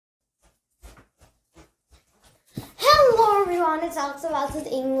everyone, it's Alex about this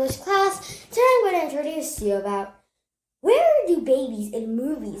English class. Today I'm going to introduce you about where do babies in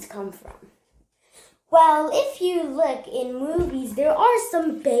movies come from? Well, if you look in movies, there are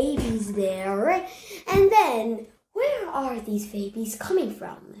some babies there. And then, where are these babies coming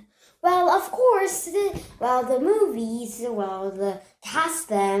from? Well, of course, the movies, cast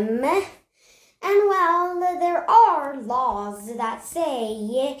them. And there are laws that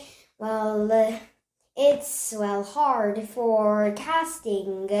say, it's hard for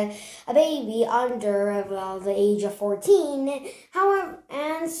casting a baby under the age of 14. However,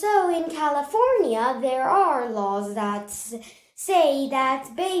 and so in California there are laws that say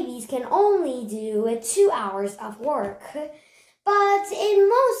that babies can only do 2 hours of work. But in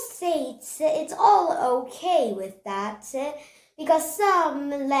most states it's all okay with that, because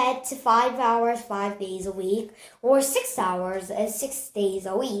some let 5 hours 5 days a week or 6 hours 6 days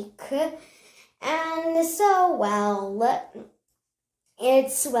a week. And so,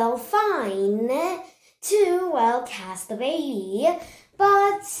 it's fine to, cast the baby,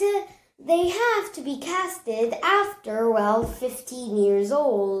 but they have to be casted after, 15 years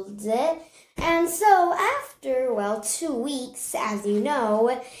old. And so after, 2 weeks, as you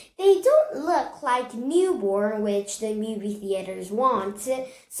know, they don't look like newborn, which the movie theaters want.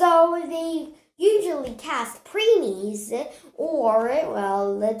 So they usually cast preemies or,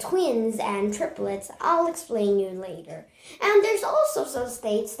 the twins and triplets. I'll explain you later. And there's also some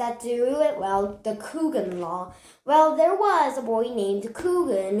states that do, the Coogan law. Well, there was a boy named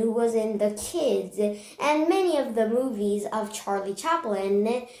Coogan who was in The Kids and many of the movies of Charlie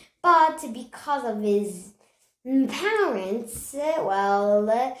Chaplin, but because of his parents,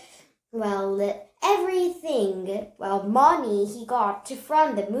 everything, money he got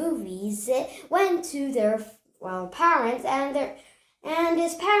from the movies went to their, parents, and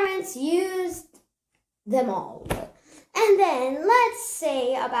his parents used them all. And then let's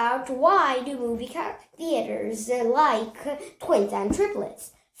say about why do movie theaters like twins and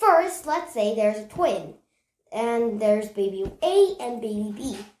triplets. First, let's say there's a twin, and there's baby A and baby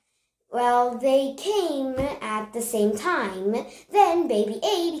B. Well, they came at the same time. Then baby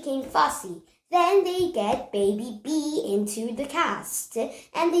A became fussy. Then they get baby B into the cast.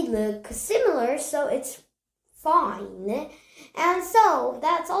 And they look similar, so it's fine. And so,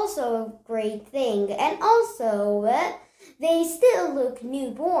 that's also a great thing. And also, they still look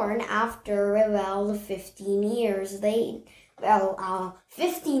newborn after, 15 years. 15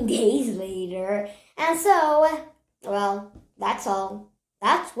 days later. And so, that's all.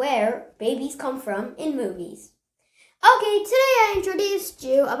 That's where babies come from in movies. Okay, today I introduced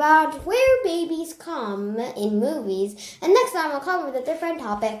you about where babies come in movies. And next time I'll come with a different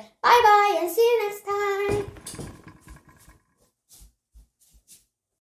topic. Bye-bye and see you next time.